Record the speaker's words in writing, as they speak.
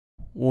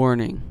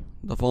Warning: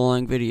 the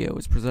following video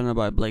is presented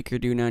by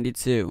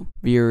BlakerDo92.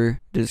 Viewer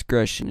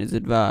discretion is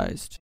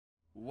advised.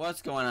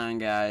 What's going on,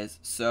 guys?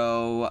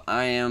 So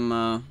I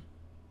am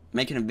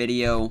making a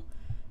video,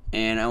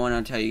 and I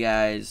want to tell you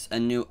guys a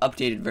new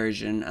updated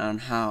version on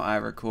how I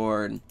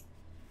record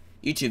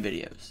YouTube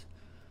videos.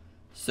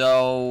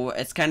 So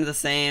it's kind of the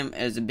same,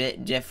 it's a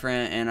bit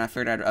different, and I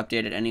figured I'd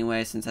update it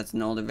anyway since that's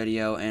an older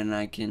video, and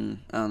I don't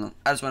know,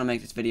 I just want to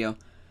make this video.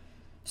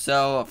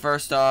 So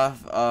first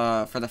off,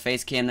 for the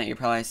face cam that you're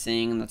probably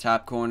seeing in the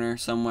top corner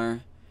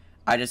somewhere,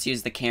 I just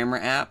use the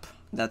camera app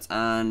that's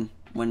on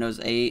Windows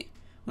 8.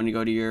 When you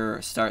go to your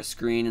start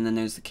screen and then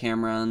there's the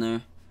camera on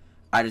there,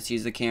 I just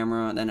use the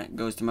camera, then it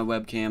goes to my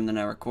webcam, then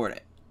I record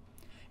it.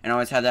 And I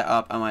always have that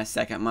up on my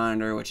second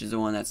monitor, which is the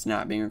one that's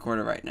not being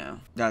recorded right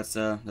now. That's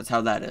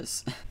how that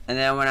is. And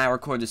then when I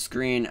record the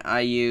screen, I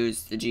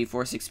use the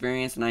GeForce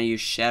Experience and I use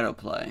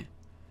Shadowplay.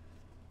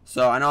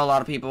 So I know a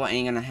lot of people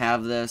ain't gonna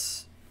have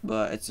this,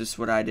 but it's just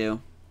what I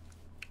do.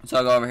 So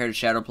I'll go over here to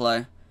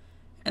Shadowplay,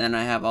 and then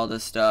I have all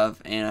this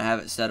stuff, and I have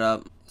it set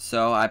up.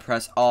 So I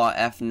press Alt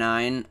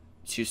F9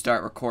 to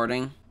start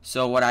recording.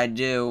 So what I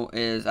do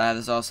is I have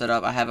this all set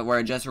up. I have it where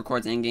it just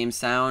records in-game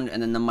sound,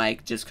 and then the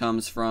mic just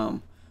comes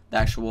from the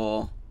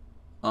actual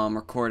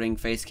recording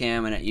face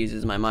cam, and it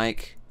uses my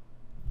mic.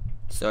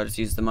 So I just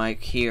use the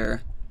mic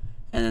here,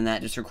 and then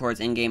that just records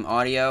in-game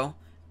audio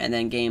and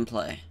then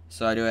gameplay.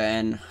 So I do it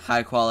in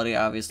high quality,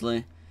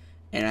 obviously,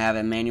 and I have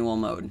a manual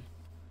mode.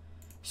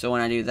 So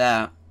when I do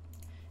that,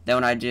 then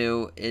what I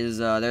do is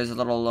there's a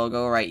little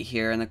logo right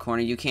here in the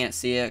corner. You can't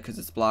see it because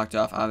it's blocked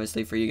off,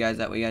 obviously, for you guys.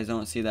 That way you guys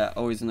don't see that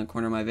always in the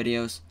corner of my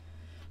videos.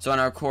 So when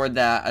I record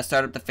that, I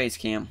start up the face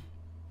cam.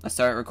 I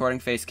start recording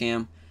face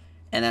cam,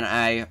 and then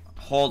I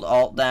hold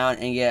Alt down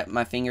and get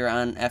my finger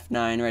on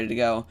F9 ready to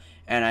go,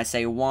 and I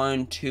say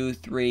 1, 2,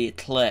 3,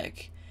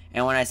 click.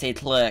 And when I say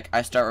click,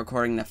 I start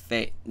recording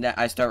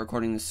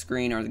the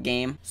screen or the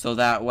game. So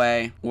that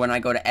way, when I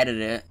go to edit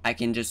it, I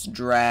can just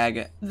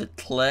drag the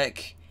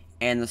click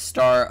and the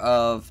start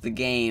of the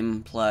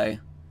gameplay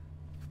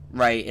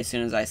right as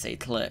soon as I say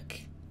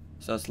click.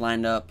 So it's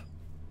lined up,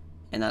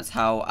 and that's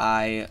how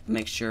I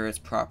make sure it's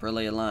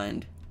properly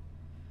aligned.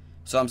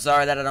 So I'm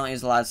sorry that I don't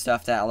use a lot of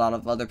stuff that a lot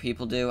of other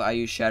people do. I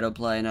use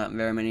Shadowplay, not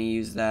very many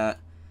use that.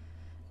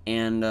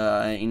 And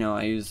you know,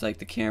 I use like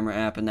the camera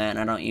app and that, and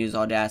I don't use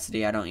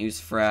Audacity, I don't use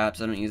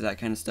Fraps, I don't use that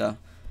kind of stuff.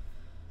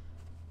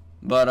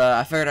 But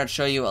I figured I'd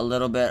show you a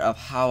little bit of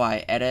how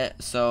I edit.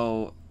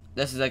 So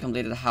this is a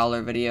completed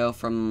Howler video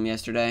from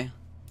yesterday.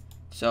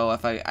 So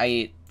if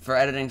for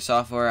editing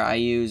software, I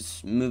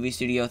use Movie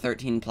Studio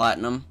 13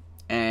 Platinum,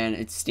 and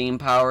it's Steam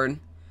powered.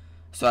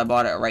 So I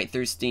bought it right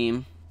through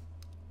Steam.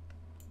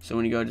 So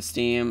when you go to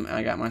Steam,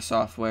 I got my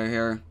software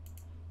here,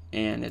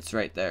 and it's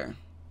right there.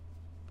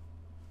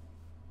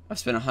 I've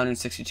spent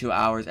 162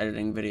 hours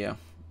editing video.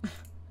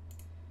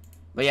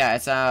 But yeah,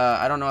 it's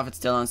I don't know if it's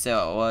still on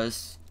sale. It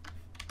was.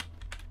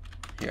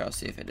 Here, I'll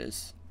see if it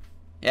is.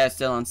 Yeah, it's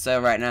still on sale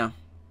right now.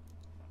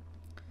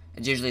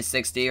 It's usually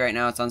 $60. Right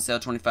now it's on sale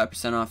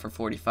 25% off for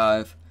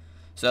 $45.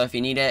 So if you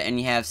need it and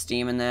you have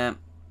Steam in that,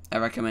 I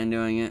recommend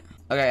doing it.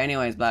 Okay,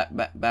 anyways,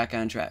 back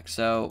on track.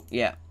 So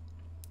yeah.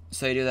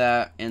 So you do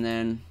that, and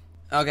then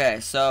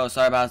okay, so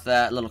sorry about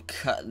that little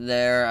cut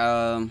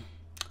there.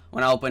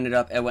 When I opened it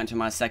up, it went to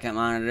my second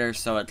monitor,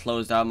 so it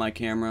closed out my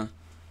camera.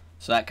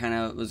 So that kind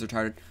of was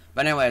retarded.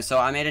 But anyway, so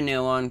I made a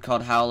new one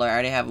called Howler. I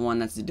already have one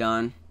that's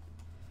done.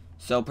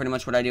 So pretty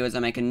much what I do is I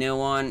make a new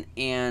one,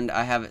 and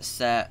I have it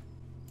set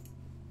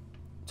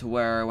to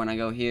where when I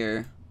go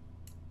here,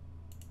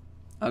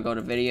 I'll go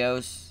to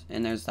videos,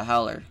 and there's the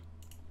Howler.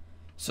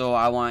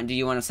 So do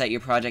you want to set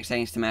your project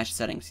settings to match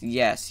settings?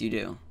 Yes, you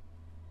do.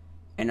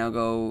 And I'll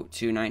go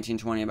to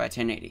 1920 by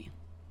 1080.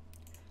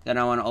 Then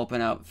I want to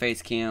open up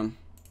Facecam,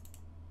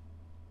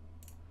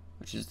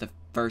 which is the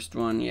first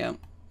one, yeah.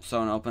 So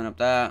I'm going to open up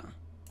that.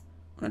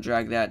 I'm going to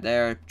drag that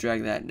there,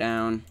 drag that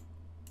down.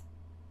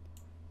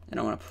 And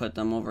I want to put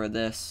them over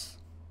this.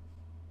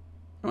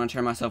 I want to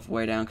turn myself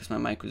way down because my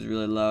mic was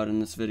really loud in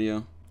this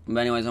video.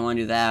 But anyways, I want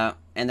to do that.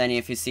 And then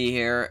if you see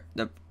here,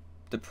 the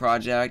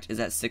project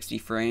is at 60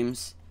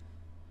 frames.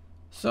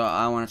 So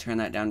I want to turn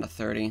that down to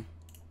 30.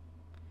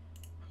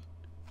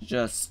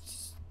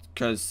 Just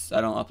because I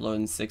don't upload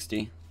in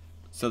 60.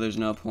 So there's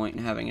no point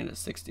in having it at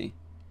 60.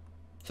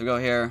 So go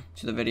here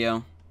to the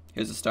video.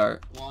 Here's the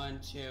start. 1,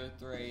 2,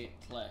 3,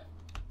 click.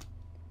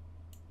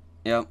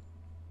 Yep.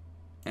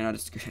 And I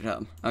just screwed it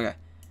up. Okay.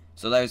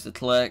 So there's the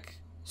click.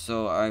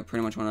 So I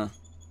pretty much want to.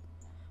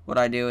 What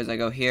I do is I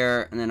go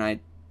here and then I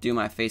do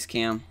my face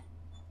cam.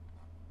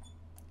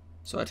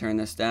 So I turn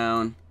this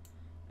down.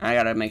 I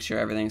gotta make sure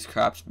everything's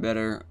cropped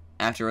better.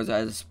 Afterwards,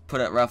 I just put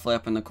it roughly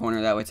up in the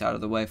corner. That way it's out of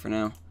the way for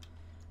now.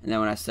 And then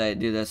when I say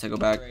do this, I go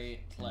back.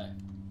 Click.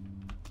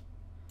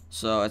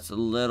 So it's a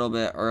little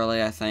bit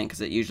early, I think, because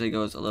it usually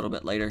goes a little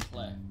bit later.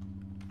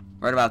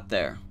 Right about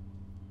there.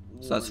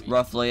 So that's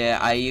roughly it.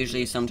 I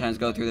usually sometimes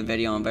go through the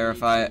video and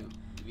verify it,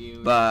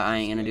 but I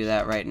ain't going to do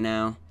that right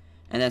now.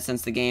 And then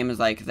since the game is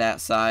like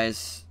that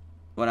size,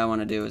 what I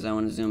want to do is I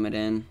want to zoom it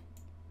in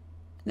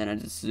Then I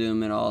just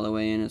zoom it all the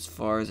way in as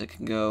far as it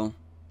can go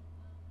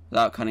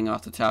without cutting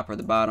off the top or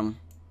the bottom.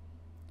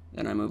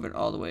 Then I move it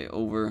all the way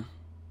over.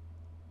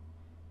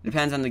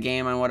 Depends on the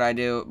game on what I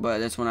do, but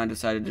this one I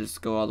decided to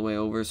just go all the way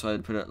over, so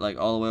I'd put it like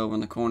all the way over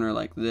in the corner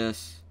like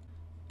this,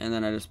 and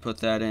then I just put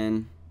that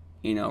in,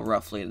 you know,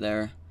 roughly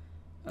there.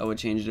 I would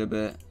change it a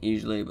bit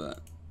usually, but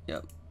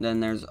yep. Then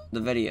there's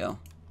the video,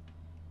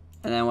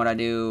 and then what I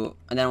do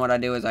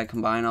is I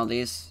combine all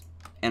these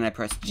and I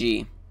press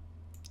G,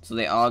 so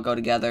they all go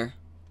together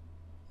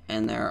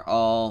and they're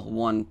all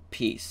one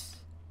piece.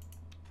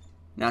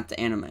 Not the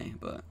anime,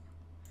 but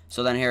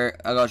so then here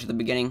I'll go to the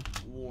beginning.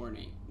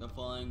 Warning: the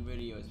following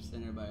video is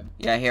presented by.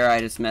 Yeah, here I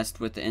just messed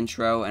with the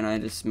intro and I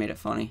just made it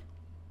funny.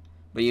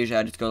 But usually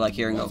I just go like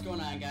here and What's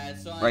going on,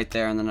 guys? So right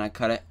there, and then I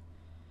cut it.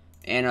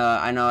 And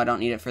I know I don't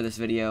need it for this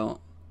video.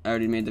 I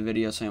already made the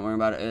video, so I ain't worrying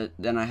about it.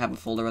 Then I have a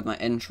folder with my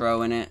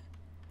intro in it,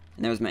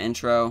 and there's my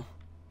intro.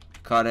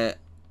 Cut it,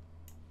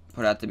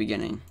 put it at the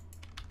beginning.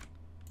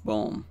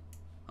 Boom,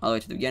 all the way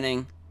to the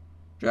beginning.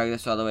 Drag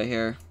this all the way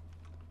here,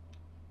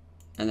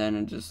 and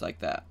then just like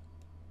that.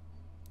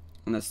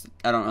 And that's,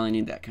 I don't really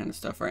need that kind of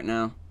stuff right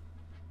now,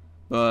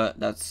 but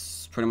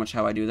that's pretty much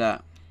how I do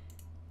that.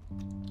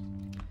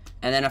 And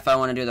then if I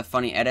want to do the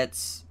funny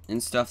edits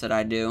and stuff that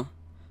I do,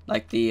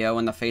 like the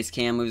when the face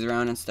cam moves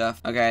around and stuff.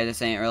 Okay,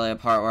 this ain't really a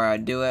part where I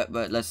do it,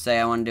 but let's say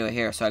I want to do it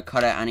here, so I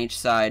cut it on each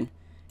side,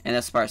 and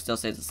this part still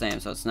stays the same,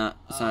 so it's not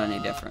any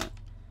different.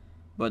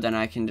 But then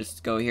I can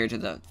just go here to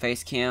the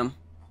face cam,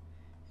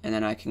 and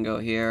then I can go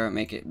here,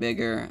 make it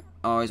bigger.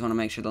 I always want to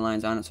make sure the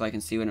line's on it so I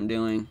can see what I'm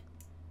doing.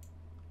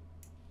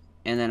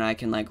 And then I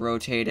can like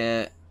rotate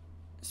it,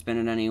 spin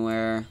it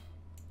anywhere,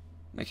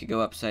 make it go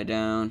upside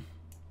down,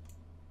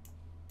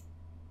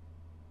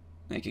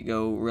 make it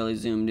go really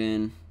zoomed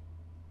in.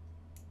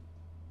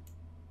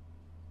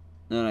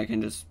 Then I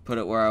can just put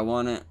it where I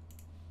want it.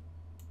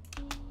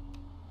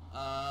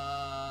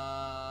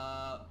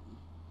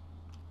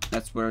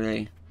 That's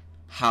really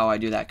how I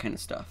do that kind of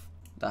stuff.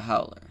 The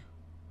howler.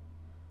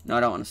 No, I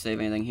don't want to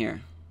save anything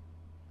here.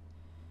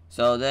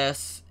 So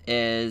this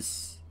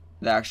is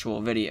the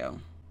actual video.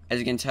 As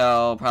you can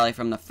tell probably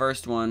from the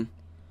first one,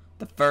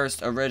 the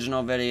first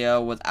original video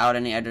without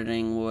any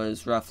editing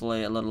was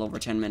roughly a little over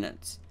 10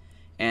 minutes.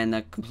 And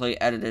the complete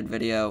edited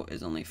video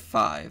is only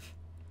 5.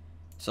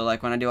 So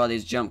like when I do all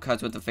these jump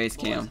cuts with the face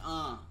cam.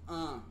 I'm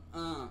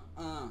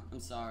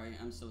sorry.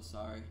 I'm so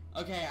sorry.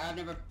 Okay, I've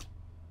never.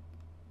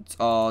 It's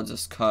all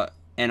just cut,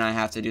 and I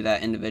have to do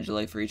that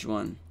individually for each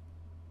one.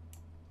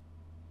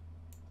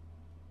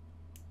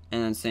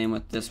 And then same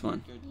with this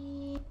one.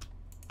 Good.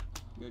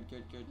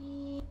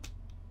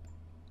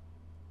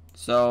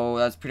 So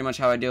that's pretty much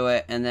how I do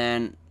it. And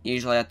then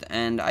usually at the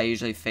end, I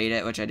usually fade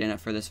it, which I didn't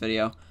for this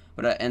video.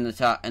 But in the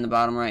top, in the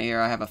bottom right here,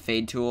 I have a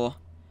fade tool.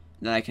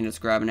 Then I can just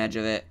grab an edge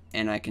of it,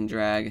 and I can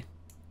drag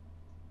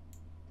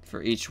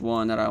for each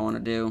one that I want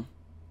to do.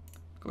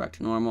 Go back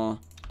to normal,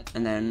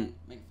 and then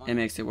it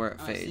makes it where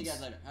it fades. See you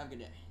guys later. Have a good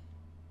day.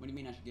 What do you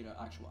mean I should get an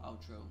actual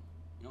outro?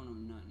 You don't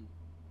know nothing.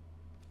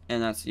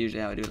 And that's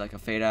usually how I do like a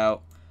fade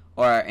out.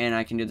 And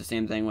I can do the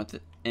same thing with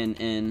the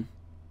in.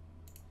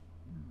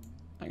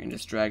 I can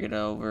just drag it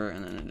over,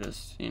 and then it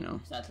just, you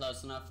know. Is that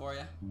close enough for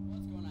you?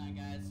 What's going on,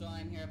 guys? So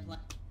I'm here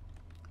playing.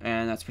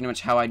 And that's pretty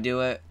much how I do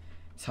it.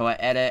 That's how I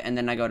edit, and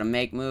then I go to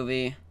make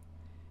movie,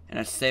 and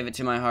I save it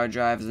to my hard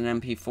drive as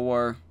an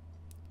MP4.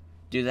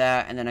 Do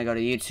that, and then I go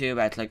to YouTube.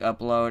 I click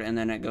upload, and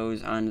then it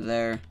goes on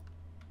there.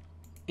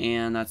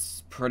 And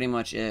that's pretty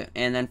much it.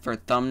 And then for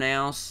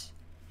thumbnails,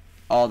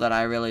 all that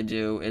I really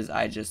do is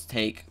I just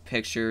take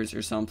pictures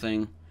or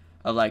something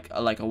of like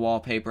a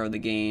wallpaper of the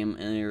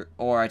game,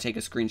 or I take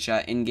a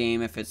screenshot in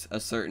game if it's a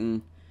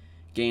certain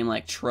game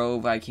like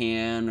Trove I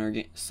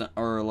can,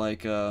 or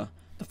like the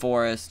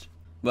Forest.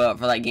 But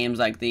for like games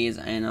like these,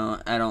 I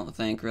don't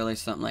think really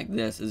something like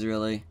this is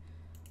really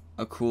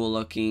a cool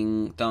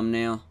looking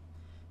thumbnail.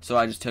 So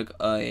I just took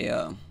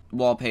a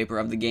wallpaper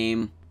of the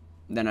game,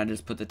 then I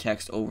just put the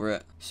text over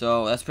it.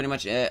 So that's pretty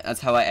much it.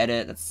 That's how I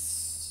edit,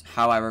 that's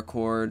how I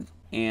record,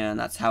 and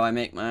that's how I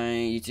make my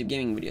YouTube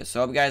gaming videos. So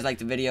I hope you guys liked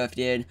the video. If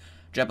you did,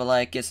 drop a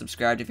like, get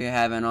subscribed if you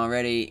haven't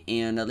already,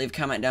 and leave a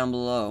comment down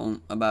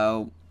below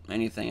about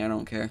anything. I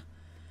don't care.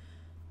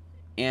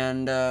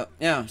 And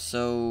yeah,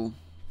 so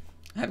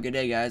have a good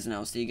day, guys, and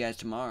I'll see you guys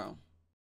tomorrow.